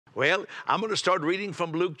Well, I'm going to start reading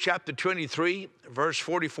from Luke chapter 23, verse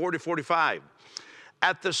 44 to 45.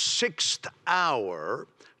 At the sixth hour,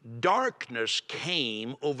 darkness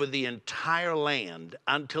came over the entire land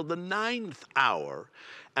until the ninth hour,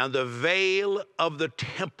 and the veil of the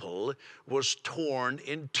temple was torn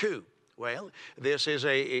in two. Well, this is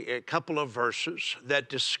a couple of verses that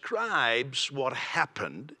describes what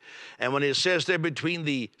happened. And when it says there between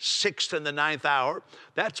the sixth and the ninth hour,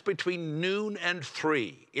 that's between noon and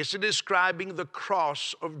 3. It's describing the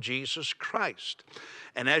cross of Jesus Christ.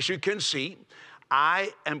 And as you can see,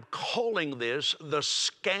 I am calling this the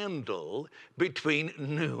scandal between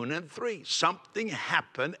noon and 3. Something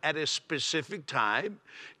happened at a specific time,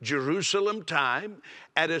 Jerusalem time,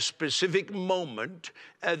 at a specific moment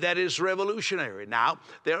that is revolutionary. Now,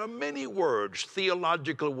 there are many words,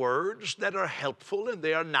 theological words, that are helpful and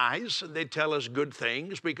they are nice and they tell us good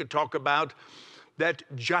things. We could talk about that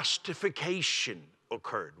justification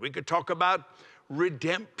occurred. We could talk about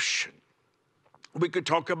redemption. We could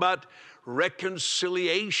talk about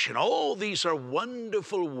reconciliation. All these are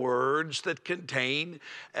wonderful words that contain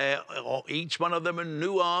each one of them a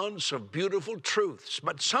nuance of beautiful truths.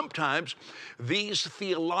 But sometimes these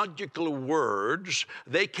theological words,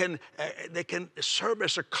 they can serve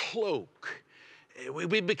as a cloak.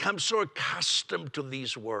 We become so accustomed to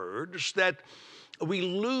these words that we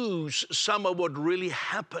lose some of what really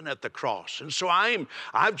happened at the cross. And so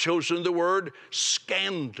I've chosen the word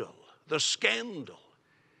scandal, the scandal.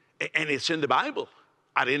 And it's in the Bible.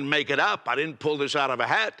 I didn't make it up. I didn't pull this out of a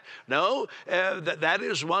hat. No, that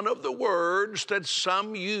is one of the words that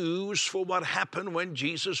some use for what happened when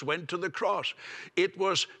Jesus went to the cross. It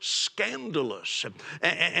was scandalous.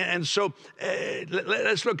 And so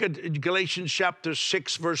let's look at Galatians chapter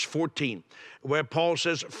 6, verse 14, where Paul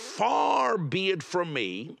says, "Far be it from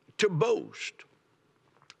me to boast,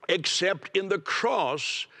 except in the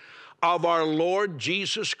cross of our Lord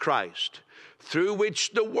Jesus Christ, through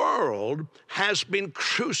which the world has been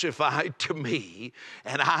crucified to me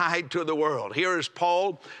and I to the world." Here is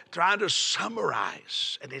Paul trying to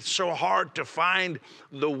summarize, and it's so hard to find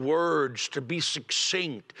the words to be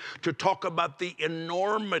succinct, to talk about the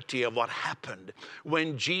enormity of what happened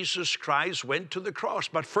when Jesus Christ went to the cross.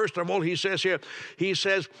 But first of all, he says here,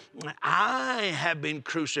 I have been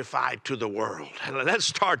crucified to the world. Let's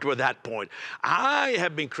start with that point. I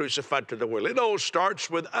have been crucified to the world. It all starts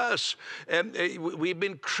with us. We've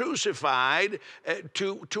been crucified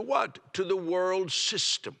to what? To the world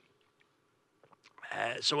system.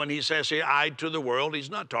 So when he says here, I to the world, he's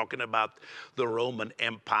not talking about the Roman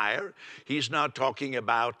Empire. He's not talking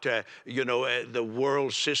about, the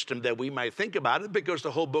world system that we might think about it, because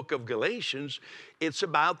the whole book of Galatians, it's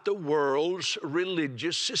about the world's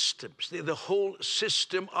religious systems, the whole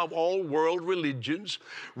system of all world religions,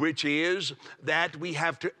 which is that we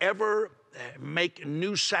have to ever make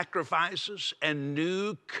new sacrifices and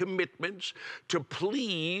new commitments to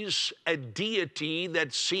please a deity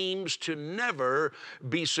that seems to never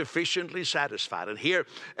be sufficiently satisfied. And here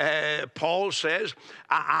Paul says,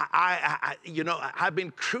 I've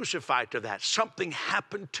been crucified to that. Something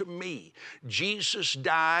happened to me. Jesus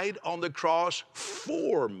died on the cross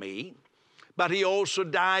for me, but he also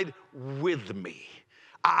died with me.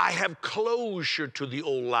 I have closure to the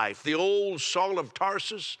old life. The old Saul of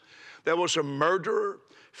Tarsus, there was a murderer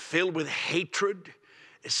filled with hatred,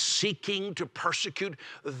 seeking to persecute.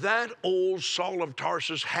 That old Saul of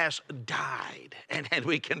Tarsus has died. And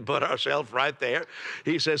we can put ourselves right there.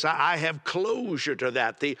 He says, I have closure to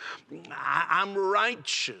that. I'm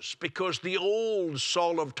righteous because the old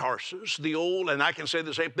Saul of Tarsus, and I can say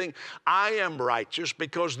the same thing, I am righteous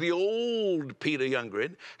because the old Peter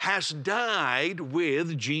Youngren has died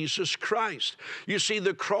with Jesus Christ. You see,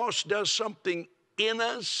 the cross does something in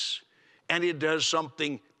us, and it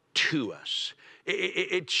something to us.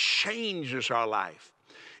 It changes our life.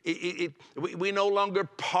 We no longer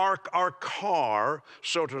park our car,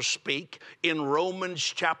 so to speak, in Romans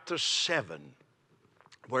chapter 7,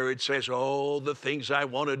 where it says, oh, the things I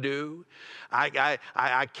want to do,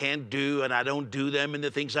 I can't do, and I don't do them, and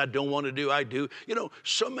the things I don't want to do, I do.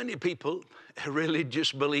 So many people,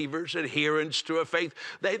 religious believers, adherents to a faith,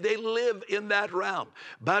 they live in that realm.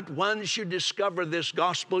 But once you discover this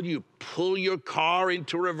gospel, you pull your car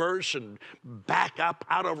into reverse and back up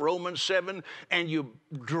out of Romans 7, and you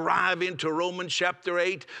drive into Romans chapter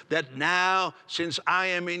 8, that now, since I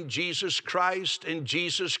am in Jesus Christ, and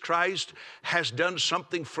Jesus Christ has done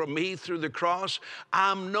something for me through the cross,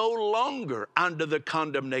 I'm no longer under the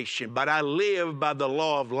condemnation, but I live by the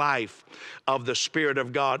law of life of the Spirit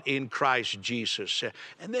of God in Christ Jesus.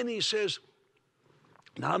 And then he says,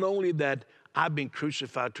 not only that I've been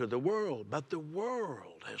crucified to the world, but the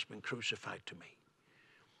world has been crucified to me.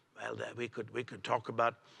 Well, we could talk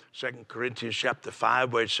about 2 Corinthians chapter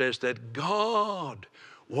 5, where it says that God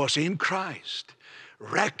was in Christ,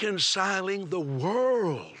 reconciling the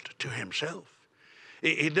world to himself.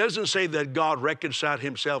 It doesn't say that God reconciled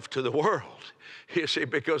himself to the world. You see,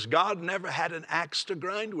 because God never had an axe to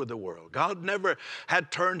grind with the world. God never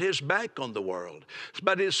had turned his back on the world.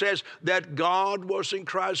 But it says that God was in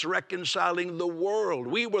Christ reconciling the world.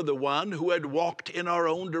 We were the one who had walked in our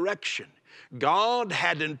own direction. God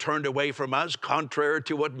hadn't turned away from us, contrary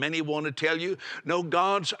to what many want to tell you. No,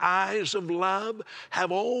 God's eyes of love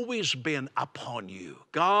have always been upon you.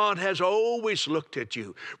 God has always looked at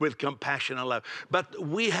you with compassion and love. But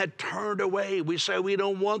we had turned away. We say we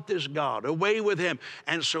don't want this God. Away with him.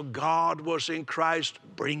 And so God was in Christ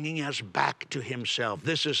bringing us back to himself.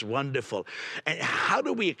 This is wonderful. And how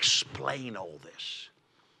do we explain all this?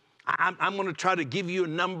 I'm going to try to give you a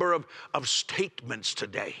number of statements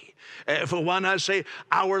today. For one, I say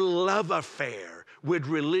our love affair with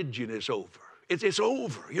religion is over. It's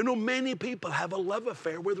over. You know, many people have a love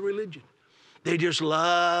affair with religion. They just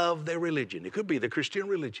love their religion. It could be the Christian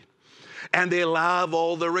religion. And they love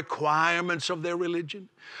all the requirements of their religion.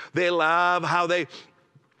 They love how they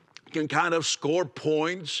can kind of score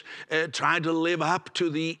points, trying to live up to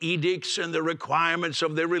the edicts and the requirements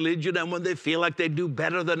of their religion. And when they feel like they do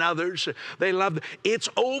better than others, they love it. It's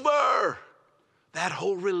over. That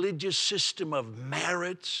whole religious system of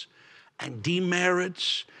merits and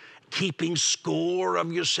demerits, keeping score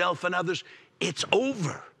of yourself and others, it's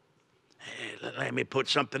over. Let me put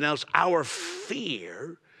something else. Our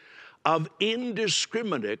fear of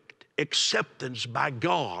indiscriminate acceptance by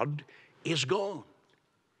God is gone.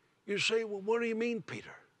 You say, well, what do you mean,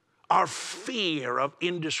 Peter? Our fear of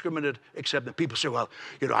indiscriminate acceptance. People say, well,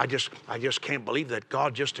 you know, I just can't believe that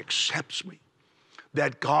God just accepts me,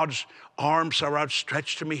 that God's arms are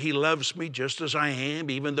outstretched to me. He loves me just as I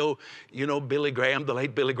am, even though, you know, Billy Graham, the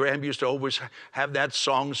late Billy Graham, used to always have that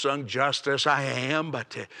song sung, just as I am.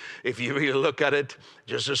 But if you really look at it,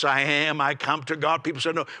 just as I am, I come to God. People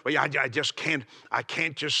say, no, well, I just can't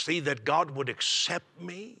just see that God would accept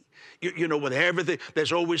me. You know, with everything,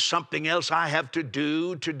 there's always something else I have to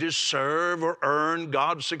do to deserve or earn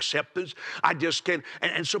God's acceptance. I just can't.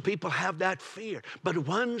 And so people have that fear. But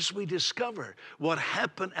once we discover what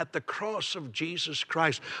happened at the cross of Jesus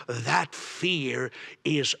Christ, that fear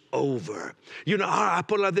is over. You know, I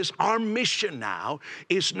put it like this. Our mission now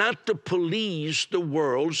is not to police the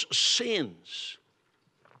world's sins.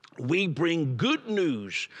 We bring good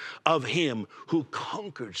news of him who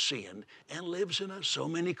conquered sin and lives in us. So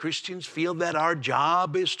many Christians feel that our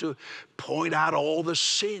job is to point out all the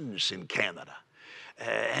sins in Canada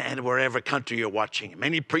and wherever country you're watching.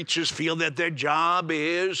 Many preachers feel that their job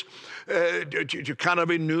is to kind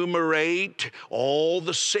of enumerate all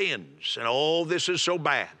the sins and all this is so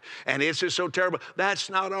bad and this is so terrible. That's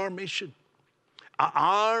not our mission.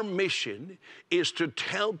 Our mission is to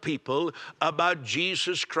tell people about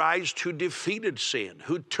Jesus Christ who defeated sin,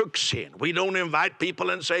 who took sin. We don't invite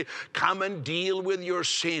people and say, come and deal with your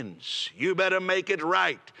sins. You better make it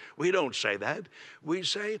right. We don't say that. We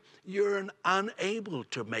say, you're unable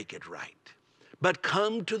to make it right. But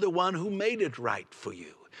come to the one who made it right for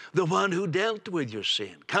you, the one who dealt with your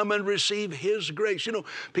sin. Come and receive his grace. You know,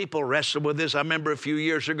 people wrestle with this. I remember a few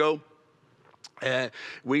years ago,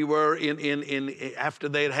 we were after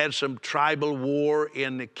they had some tribal war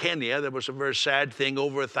in Kenya. There was a very sad thing.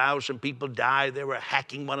 Over 1,000 people died. They were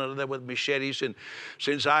hacking one another with machetes. And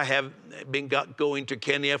since I have been going to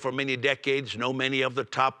Kenya for many decades, know many of the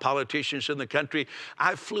top politicians in the country,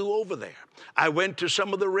 I flew over there. I went to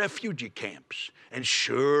some of the refugee camps. And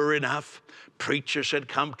sure enough, preachers had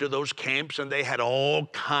come to those camps and they had all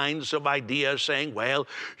kinds of ideas saying, well,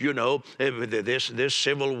 you know, this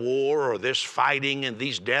civil war or this fighting and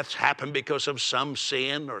these deaths happen because of some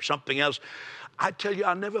sin or something else. I tell you,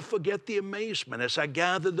 I'll never forget the amazement as I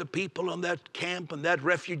gathered the people on that camp and that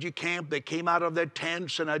refugee camp. They came out of their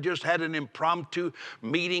tents and I just had an impromptu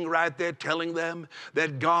meeting right there telling them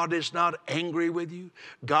that God is not angry with you.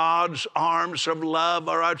 God's arms of love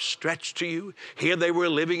are outstretched to you. Here they were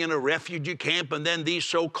living in a refugee camp, and then these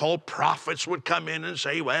so-called prophets would come in and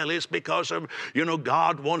say, well, it's because of, you know,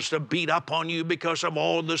 God wants to beat up on you because of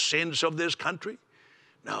all the sins of this country.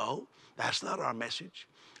 No, that's not our message.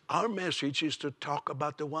 Our message is to talk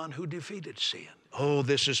about the one who defeated sin. Oh,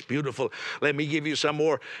 this is beautiful. Let me give you some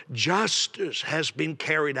more. Justice has been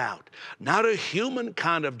carried out. Not a human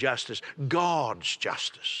kind of justice, God's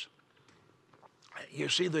justice. You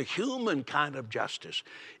see, the human kind of justice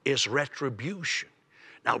is retribution.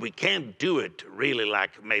 Now, we can't do it really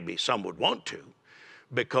like maybe some would want to,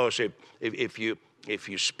 because if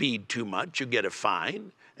you speed too much, you get a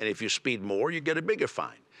fine. And if you speed more, you get a bigger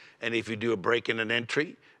fine. And if you do a break in an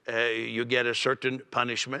entry, you get a certain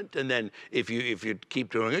punishment. And then if you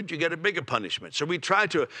keep doing it, you get a bigger punishment. So we try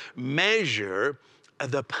to measure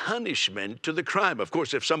the punishment to the crime. Of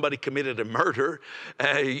course, if somebody committed a murder,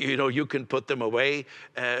 you can put them away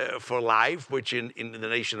for life, which in the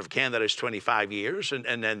nation of Canada is 25 years.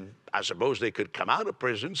 And then I suppose they could come out of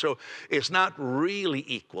prison. So it's not really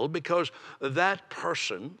equal, because that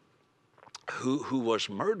person who was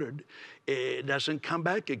murdered doesn't come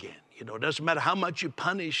back again. It doesn't matter how much you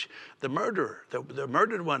punish the murderer. The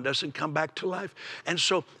murdered one doesn't come back to life. And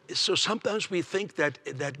so sometimes we think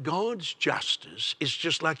that God's justice is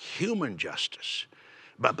just like human justice,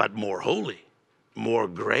 but more holy, more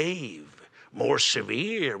grave, more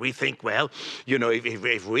severe. We think, well,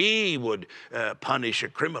 if we would punish a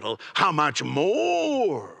criminal, how much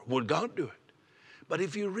more would God do it? But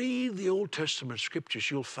if you read the Old Testament scriptures,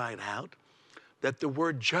 you'll find out that the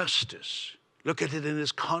word justice, look at it in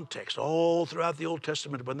its context, all throughout the Old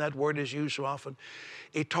Testament, when that word is used so often,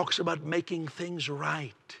 it talks about making things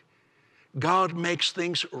right. God makes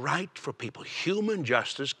things right for people. Human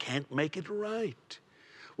justice can't make it right.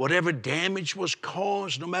 Whatever damage was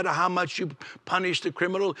caused, no matter how much you punish the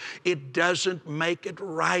criminal, it doesn't make it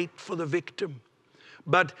right for the victim.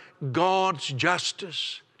 But God's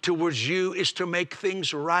justice towards you is to make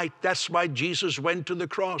things right. That's why Jesus went to the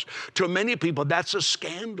cross. To many people, that's a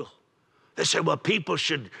scandal. They say, well, people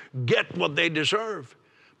should get what they deserve.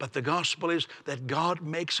 But the gospel is that God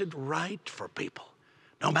makes it right for people,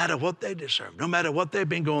 no matter what they deserve, no matter what they've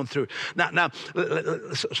been going through. Now,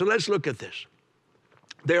 so let's look at this.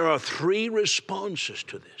 There are three responses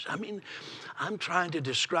to this. I mean, I'm trying to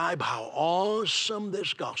describe how awesome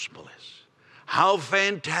this gospel is, how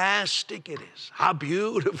fantastic it is, how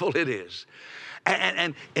beautiful it is.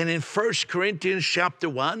 And in 1 Corinthians chapter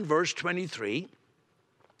 1, verse 23,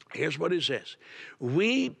 here's what it says.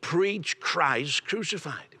 We preach Christ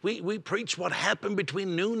crucified. We preach what happened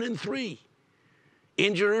between noon and 3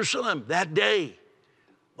 in Jerusalem that day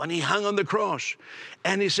when he hung on the cross.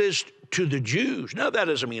 And he says to the Jews. Now, that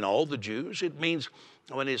doesn't mean all the Jews. It means,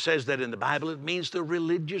 when it says that in the Bible, it means the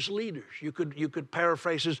religious leaders. You could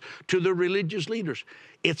paraphrase this, to the religious leaders.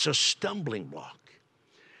 It's a stumbling block.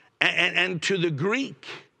 And to the Greek,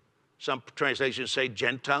 some translations say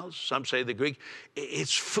Gentiles, some say the Greek,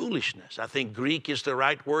 it's foolishness. I think Greek is the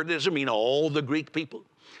right word. It doesn't mean all the Greek people,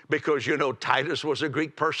 because, Titus was a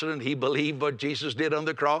Greek person and he believed what Jesus did on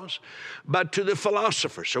the cross. But to the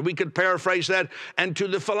philosophers, so we could paraphrase that, and to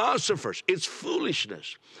the philosophers, it's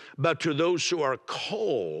foolishness. But to those who are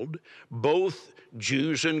called, both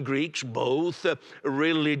Jews and Greeks, both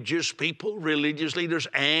religious people, religious leaders,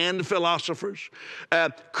 and philosophers,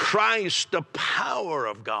 Christ, the power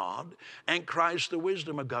of God, and Christ, the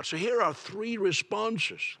wisdom of God. So here are three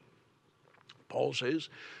responses. Paul says,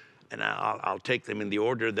 and I'll take them in the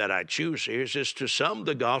order that I choose here. It says, to some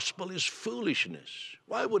the gospel is foolishness.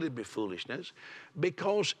 Why would it be foolishness?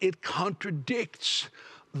 Because it contradicts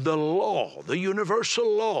the law, the universal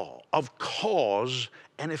law of cause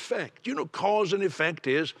and effect. Cause and effect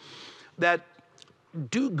is that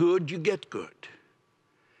do good, you get good.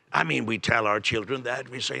 I mean, we tell our children that.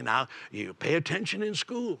 We say, now, you pay attention in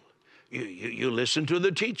school. You listen to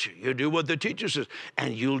the teacher. You do what the teacher says,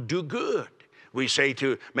 and you'll do good. We say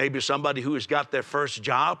to maybe somebody who has got their first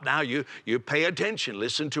job, now you pay attention,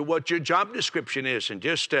 listen to what your job description is, and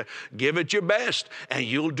just give it your best, and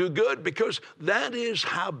you'll do good, because that is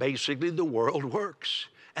how basically the world works.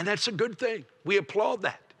 And that's a good thing. We applaud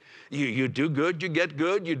that. You do good, you get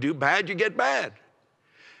good. You do bad, you get bad.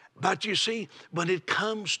 But you see, when it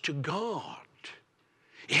comes to God,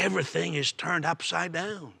 everything is turned upside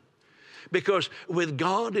down. Because with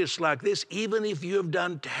God, it's like this. Even if you have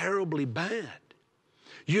done terribly bad,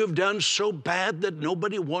 you have done so bad that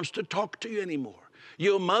nobody wants to talk to you anymore.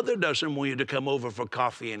 Your mother doesn't want you to come over for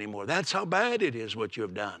coffee anymore. That's how bad it is what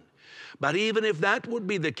you've done. But even if that would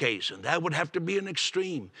be the case, and that would have to be an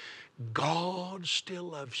extreme, God still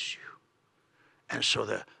loves you. And so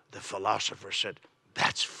the philosopher said,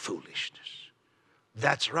 that's foolishness.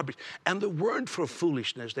 That's rubbish. And the word for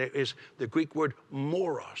foolishness there is the Greek word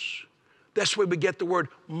moros. That's where we get the word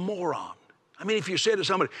moron. I mean, if you say to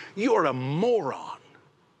somebody, you're a moron,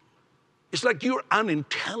 it's like you're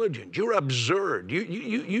unintelligent, you're absurd,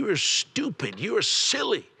 you're stupid, you're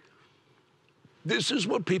silly. This is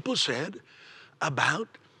what people said about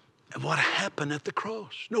what happened at the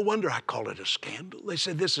cross. No wonder I call it a scandal. They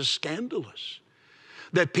said this is scandalous.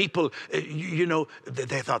 That people,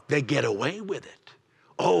 they thought they'd get away with it.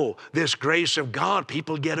 oh, this grace of God,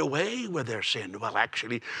 people get away with their sin. Well,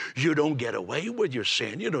 actually, you don't get away with your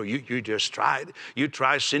sin. You know, you just tried. You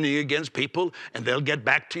try sinning against people and they'll get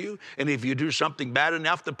back to you. And if you do something bad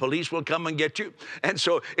enough, the police will come and get you. And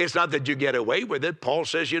so it's not that you get away with it. Paul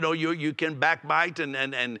says, you know, you can backbite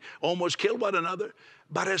and almost kill one another.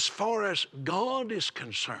 But as far as God is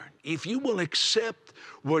concerned, if you will accept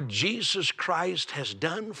what Jesus Christ has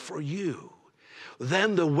done for you,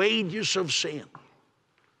 then the wages of sin,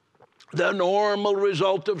 the normal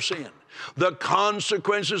result of sin, the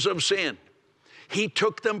consequences of sin, He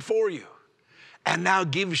took them for you and now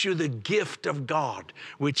gives you the gift of God,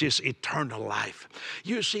 which is eternal life.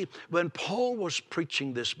 You see, when Paul was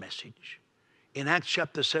preaching this message, in Acts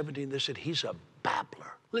chapter 17, they said, he's a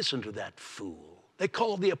babbler. Listen to that fool. They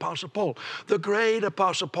called the Apostle Paul, the great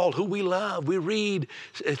Apostle Paul, who we love. We read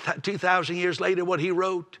 2,000 years later what he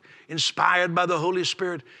wrote, inspired by the Holy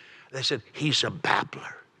Spirit. They said, he's a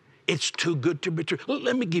babbler. It's too good to be true.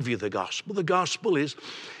 Let me give you the gospel. The gospel is,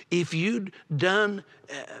 if you've done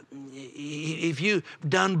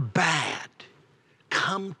bad,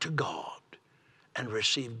 come to God and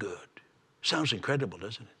receive good. Sounds incredible,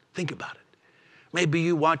 doesn't it? Think about it. Maybe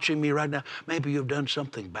you watching me right now, maybe you've done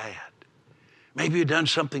something bad. Maybe you've done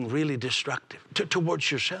something really destructive towards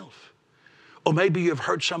yourself. Or maybe you've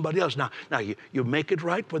hurt somebody else. Now you make it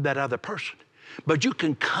right with that other person. But you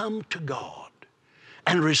can come to God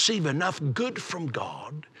and receive enough good from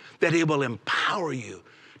God that He will empower you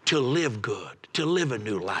to live good, to live a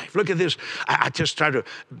new life. Look at this. I just try to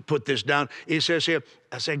put this down. It says here,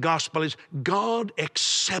 I say gospel is, God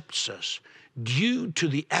accepts us due to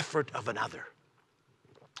the effort of another.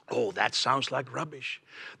 Oh, that sounds like rubbish.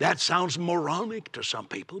 That sounds moronic to some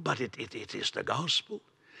people, but it is the gospel.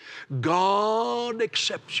 God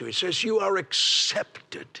accepts you. It says you are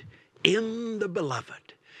accepted in the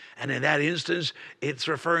beloved. And in that instance, it's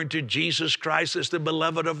referring to Jesus Christ as the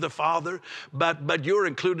beloved of the Father, but you're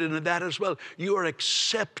included in that as well. You are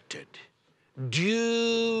accepted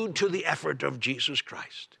due to the effort of Jesus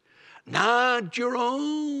Christ. Not your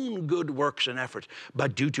own good works and efforts,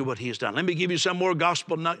 but due to what He has done. Let me give you some more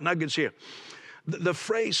gospel nuggets here. The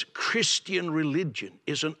phrase Christian religion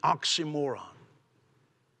is an oxymoron.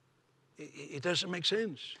 It doesn't make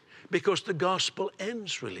sense because the gospel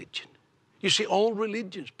ends religion. You see, all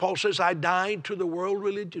religions, Paul says, I died to the world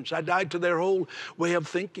religions. I died to their whole way of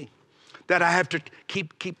thinking, that I have to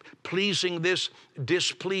keep pleasing this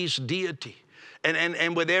displeased deity.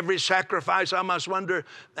 And with every sacrifice, I must wonder,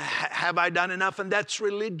 have I done enough? And that's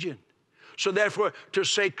religion. So therefore, to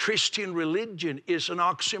say Christian religion is an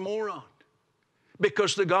oxymoron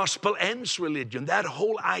because the gospel ends religion. That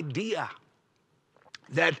whole idea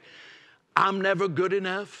that I'm never good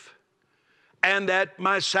enough and that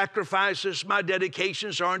my sacrifices, my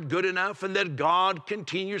dedications aren't good enough and that God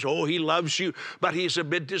continues, oh, He loves you, but He's a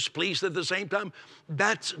bit displeased at the same time,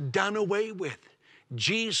 that's done away with.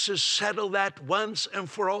 Jesus settled that once and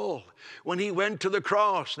for all. When He went to the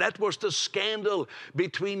cross, that was the scandal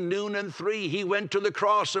between noon and 3. He went to the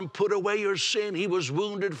cross and put away your sin. He was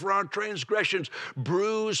wounded for our transgressions,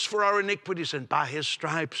 bruised for our iniquities, and by His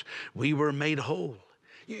stripes we were made whole.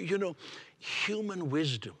 You know, human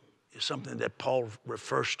wisdom is something that Paul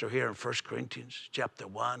refers to here in 1 Corinthians chapter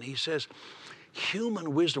 1. He says,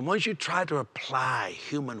 human wisdom, once you try to apply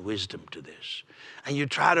human wisdom to this, and you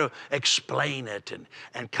try to explain it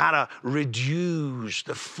and kind of reduce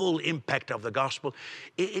the full impact of the gospel,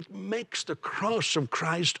 it makes the cross of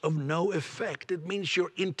Christ of no effect. It means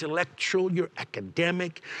your intellectual, your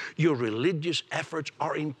academic, your religious efforts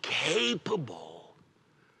are incapable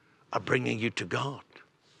of bringing you to God.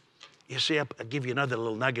 You see, I'll give you another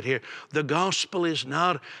little nugget here. The gospel is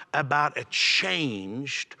not about a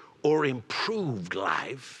changed or improved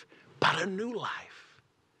life, but a new life.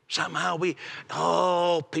 Somehow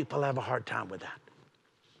people have a hard time with that.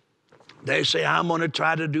 They say, I'm going to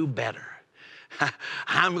try to do better.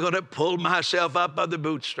 I'm going to pull myself up by the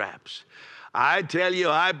bootstraps. I tell you,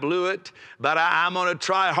 I blew it, but I'm going to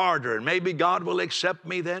try harder, and maybe God will accept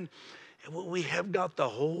me then. Well, we have got the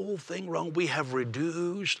whole thing wrong. We have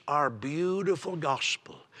reduced our beautiful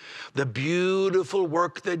gospel, the beautiful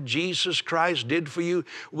work that Jesus Christ did for you,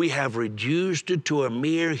 we have reduced it to a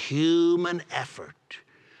mere human effort.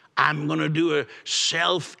 I'm going to do a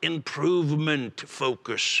self-improvement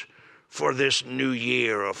focus for this new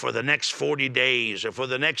year or for the next 40 days or for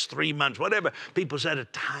the next 3 months, whatever. People set a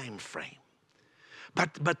time frame.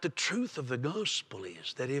 But the truth of the gospel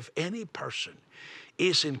is that if any person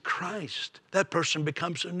is in Christ, that person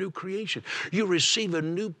becomes a new creation. You receive a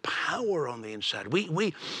new power on the inside.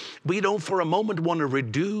 We don't for a moment want to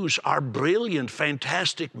reduce our brilliant,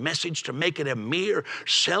 fantastic message to make it a mere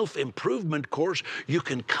self-improvement course. You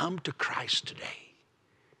can come to Christ today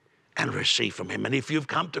and receive from him. And if you've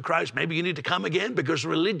come to Christ, maybe you need to come again because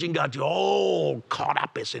religion got you all caught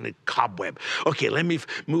up in a cobweb. Okay, let me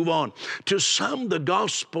move on. To some, the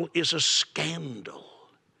gospel is a scandal.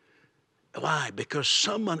 Why? Because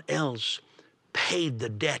someone else paid the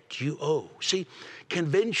debt you owe. See,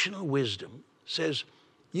 conventional wisdom says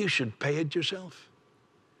you should pay it yourself.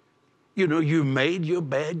 You know, you made your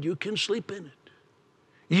bed, you can sleep in it.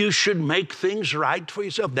 You should make things right for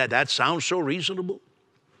yourself. That sounds so reasonable.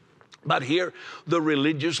 But here, the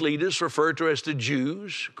religious leaders referred to as the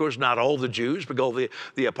Jews. Of course, not all the Jews, because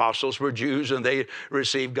the apostles were Jews and they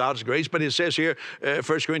received God's grace. But it says here, 1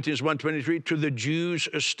 Corinthians 1:23, to the Jews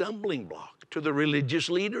a stumbling block, to the religious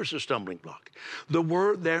leaders a stumbling block. The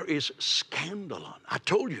word there is scandalon. I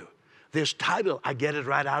told you, this title, I get it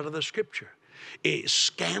right out of the scripture.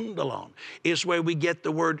 Scandalon is where we get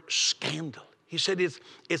the word scandal. He said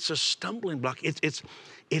it's a stumbling block.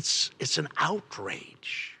 It's an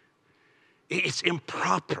outrage. It's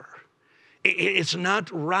improper. It's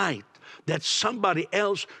not right that somebody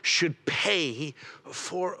else should pay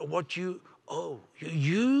for what you owe.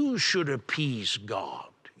 You should appease God.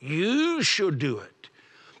 You should do it.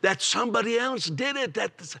 That somebody else did it.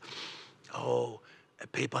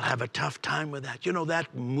 People have a tough time with that. You know,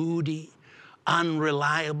 that moody,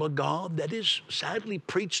 unreliable God that is sadly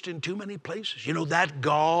preached in too many places. You know, that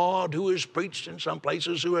God who is preached in some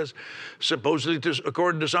places, who has supposedly,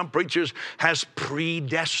 according to some preachers, has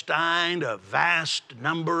predestined a vast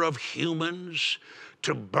number of humans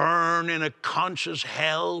to burn in a conscious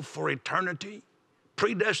hell for eternity.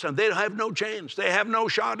 Predestined. They have no chance. They have no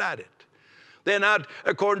shot at it. They're not,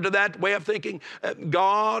 according to that way of thinking,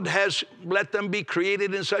 God has let them be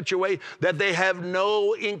created in such a way that they have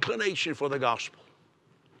no inclination for the gospel.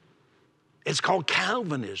 It's called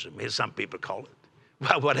Calvinism, as some people call it.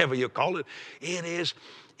 Well, whatever you call it, it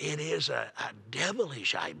is a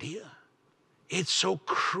devilish idea. It's so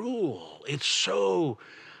cruel. It's so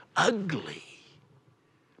ugly.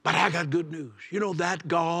 But I got good news. You know, that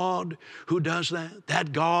God who does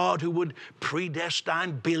that God who would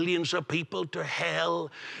predestine billions of people to hell,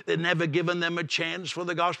 that never given them a chance for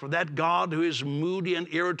the gospel, that God who is moody and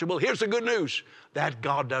irritable, here's the good news, that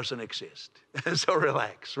God doesn't exist. So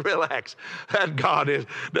relax. That God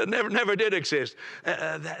never did exist.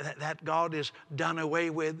 That God is done away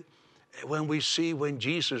with when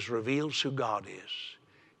Jesus reveals who God is.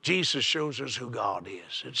 Jesus shows us who God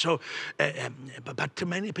is. And so, but to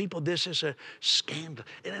many people, this is a scandal.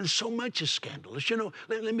 And so much is scandalous. You know,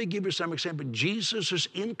 let me give you some example. Jesus'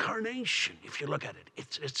 incarnation, if you look at it,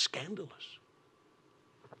 it's scandalous.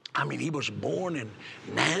 I mean, he was born in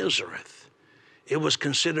Nazareth. It was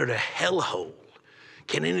considered a hellhole.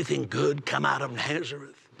 Can anything good come out of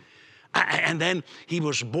Nazareth? And then he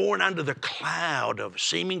was born under the cloud of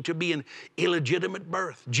seeming to be an illegitimate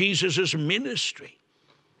birth. Jesus' ministry,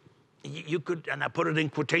 you could, and I put it in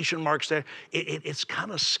quotation marks there, it's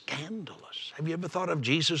kind of scandalous. Have you ever thought of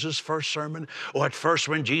Jesus' first sermon? Or at first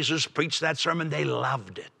when Jesus preached that sermon, they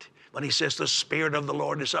loved it. When he says, the Spirit of the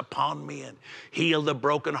Lord is upon me and heal the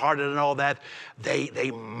brokenhearted and all that,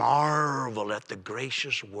 they marveled at the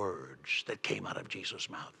gracious words that came out of Jesus'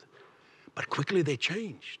 mouth. But quickly they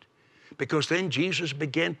changed. Because then Jesus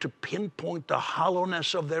began to pinpoint the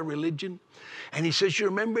hollowness of their religion. And he says, you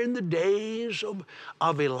remember in the days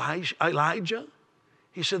of Elijah?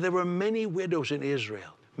 He said there were many widows in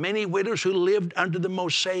Israel, many widows who lived under the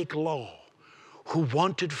Mosaic law, who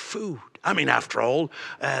wanted food. I mean, after all,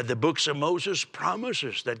 the books of Moses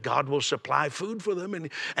promises that God will supply food for them.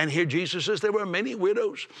 And here Jesus says there were many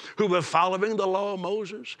widows who were following the law of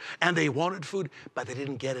Moses, and they wanted food, but they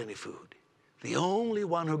didn't get any food. The only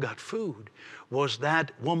one who got food was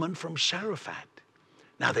that woman from Zarephath.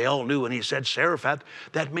 Now they all knew when he said Zarephath,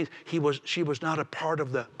 that means she was not a part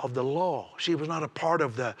of the law. She was not a part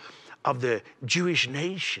of the Jewish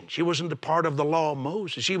nation. She wasn't a part of the law of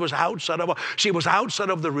Moses. She was outside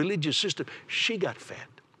of the religious system. She got fed.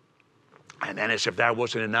 And then as if that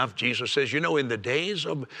wasn't enough, Jesus says, you know, in the days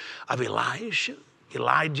of Elijah's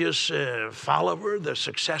follower, the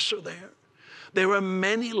successor there were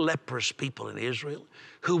many leprous people in Israel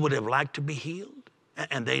who would have liked to be healed.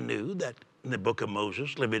 And they knew that in the book of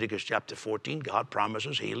Moses, Leviticus chapter 14, God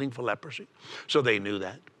promises healing for leprosy. So they knew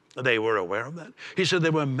that. They were aware of that. He said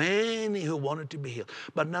there were many who wanted to be healed,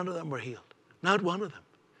 but none of them were healed. Not one of them.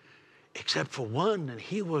 except for one, and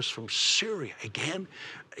he was from Syria. Again,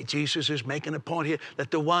 Jesus is making a point here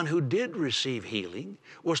that the one who did receive healing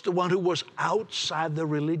was the one who was outside the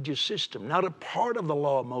religious system, not a part of the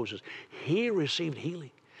law of Moses. He received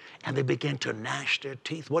healing, and they began to gnash their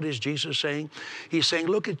teeth. What is Jesus saying? He's saying,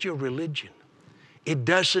 look at your religion. It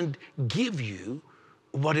doesn't give you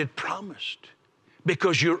what it promised,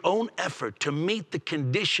 because your own effort to meet the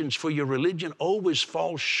conditions for your religion always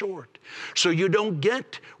falls short. So you don't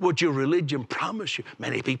get what your religion promised you.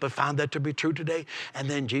 Many people found that to be true today. And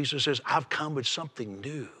then Jesus says, I've come with something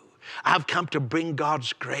new. I've come to bring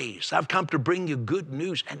God's grace. I've come to bring you good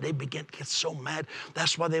news. And they began to get so mad.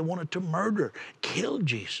 That's why they wanted to kill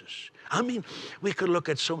Jesus. I mean, we could look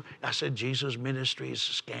at I said Jesus' ministry is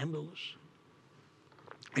scandalous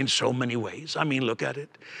in so many ways. I mean, look at it.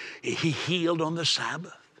 He healed on the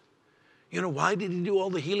Sabbath. You know, why did he do all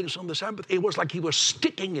the healings on the Sabbath? It was like he was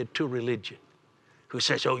sticking it to religion, who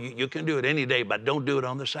says, oh, you can do it any day, but don't do it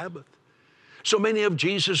on the Sabbath. So many of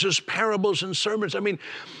Jesus's parables and sermons, I mean,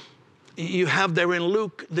 you have there in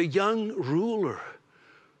Luke the young ruler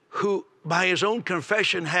who, by his own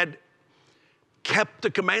confession, had kept the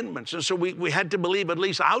commandments. And so we had to believe, at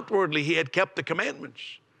least outwardly, he had kept the commandments.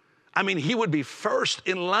 I mean, he would be first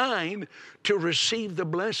in line to receive the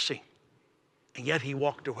blessing. And yet he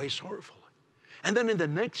walked away sorrowfully. And then in the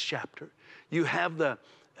next chapter, you have the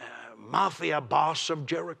mafia boss of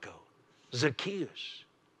Jericho, Zacchaeus,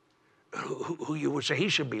 who you would say he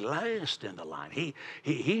should be last in the line.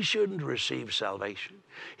 He shouldn't receive salvation.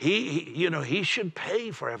 He should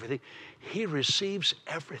pay for everything. He receives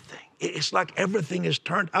everything. It's like everything is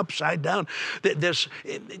turned upside down.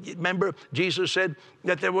 Remember, Jesus said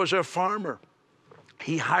that there was a farmer.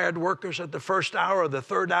 He hired workers at the first hour, the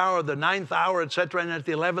third hour, the ninth hour, etc., and at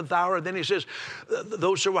the 11th hour. Then he says,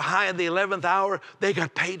 those who were high at the 11th hour, they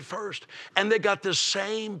got paid first. And they got the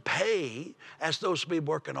same pay as those who be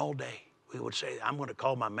working all day. We would say, I'm going to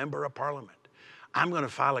call my member of parliament. I'm going to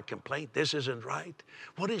file a complaint. This isn't right.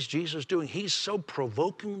 What is Jesus doing? He's so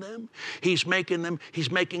provoking them. He's making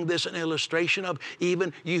this an illustration of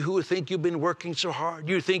even you who think you've been working so hard.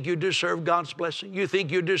 You think you deserve God's blessing. You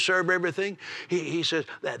think you deserve everything. He says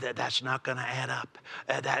that's not going to add up.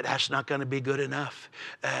 That's not going to be good enough.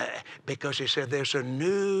 Because he said there's a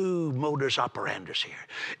new modus operandus here.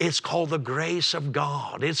 It's called the grace of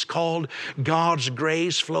God. It's called God's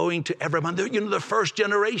grace flowing to everyone. The first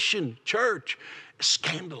generation church,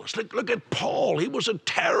 scandalous. Look at Paul. He was a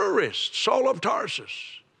terrorist, Saul of Tarsus.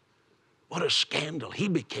 What a scandal. He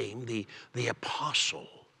became the apostle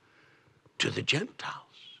to the Gentiles.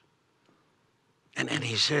 And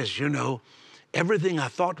he says, everything I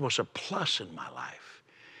thought was a plus in my life,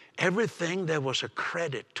 everything that was a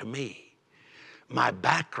credit to me, my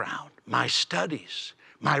background, my studies,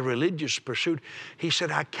 my religious pursuit, he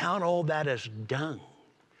said, I count all that as dung.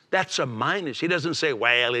 That's a minus. He doesn't say,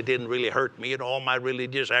 well, it didn't really hurt me and all my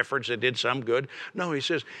religious efforts, it did some good. No, he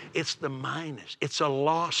says, it's the minus. It's a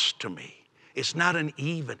loss to me. It's not an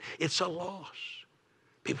even. It's a loss.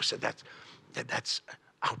 People said that's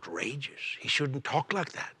outrageous. He shouldn't talk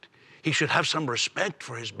like that. He should have some respect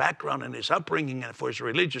for his background and his upbringing and for his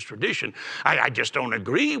religious tradition. I just don't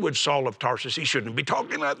agree with Saul of Tarsus. He shouldn't be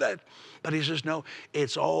talking like that. But he says, no,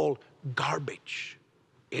 it's all garbage.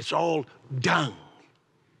 It's all dung.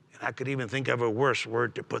 I could even think of a worse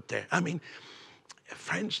word to put there. I mean,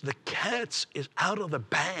 friends, the cat is out of the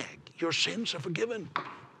bag. Your sins are forgiven.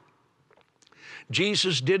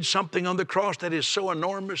 Jesus did something on the cross that is so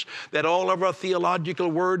enormous that all of our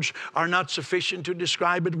theological words are not sufficient to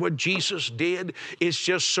describe it. What Jesus did is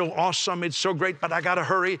just so awesome. It's so great. But I got to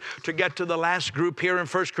hurry to get to the last group here in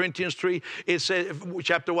 1 Corinthians 3. It says,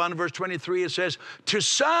 chapter 1, verse 23, it says, to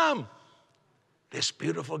some, this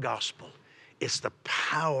beautiful gospel, it's the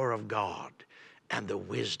power of God and the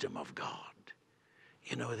wisdom of God.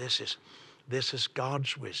 This is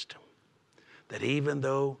God's wisdom. That even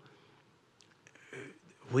though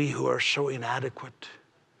we who are so inadequate,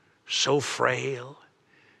 so frail,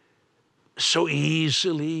 so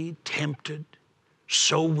easily tempted,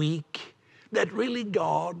 so weak, that really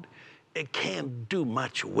God can't do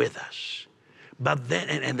much with us. But then,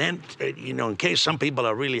 in case some people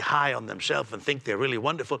are really high on themselves and think they're really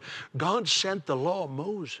wonderful, God sent the law of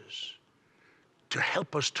Moses to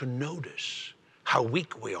help us to notice how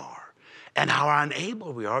weak we are and how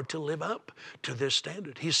unable we are to live up to this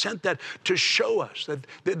standard. He sent that to show us that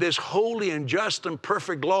this holy and just and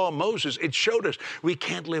perfect law of Moses, it showed us we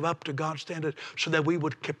can't live up to God's standard, so that we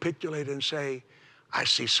would capitulate and say, I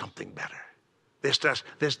see something better.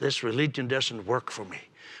 This religion doesn't work for me.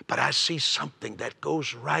 But I see something that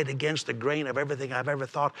goes right against the grain of everything I've ever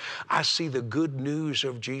thought. I see the good news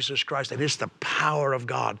of Jesus Christ, and it's the power of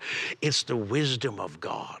God. It's the wisdom of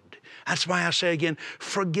God. That's why I say again,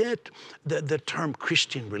 forget the term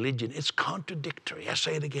Christian religion. It's contradictory. I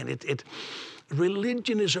say it again.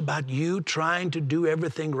 Religion is about you trying to do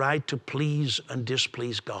everything right to please and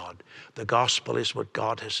displease God. The gospel is what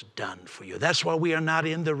God has done for you. That's why we are not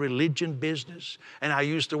in the religion business. And I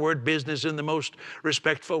use the word business in the most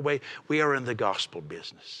respectful way. We are in the gospel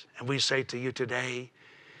business. And we say to you today,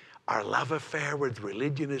 our love affair with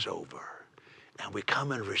religion is over. And we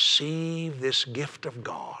come and receive this gift of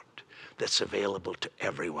God that's available to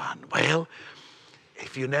everyone. Well,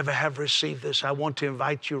 if you never have received this, I want to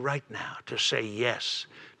invite you right now to say yes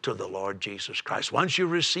to the Lord Jesus Christ. Once you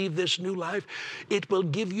receive this new life, it will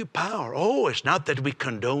give you power. Oh, it's not that we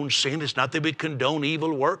condone sin. It's not that we condone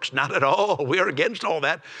evil works. Not at all. We are against all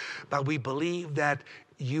that. But we believe that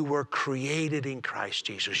you were created in Christ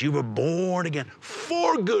Jesus. You were born again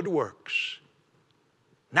for good works,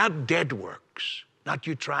 not dead works. Not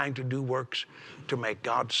you trying to do works to make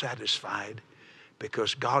God satisfied,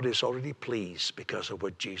 because God is already pleased because of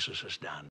what Jesus has done.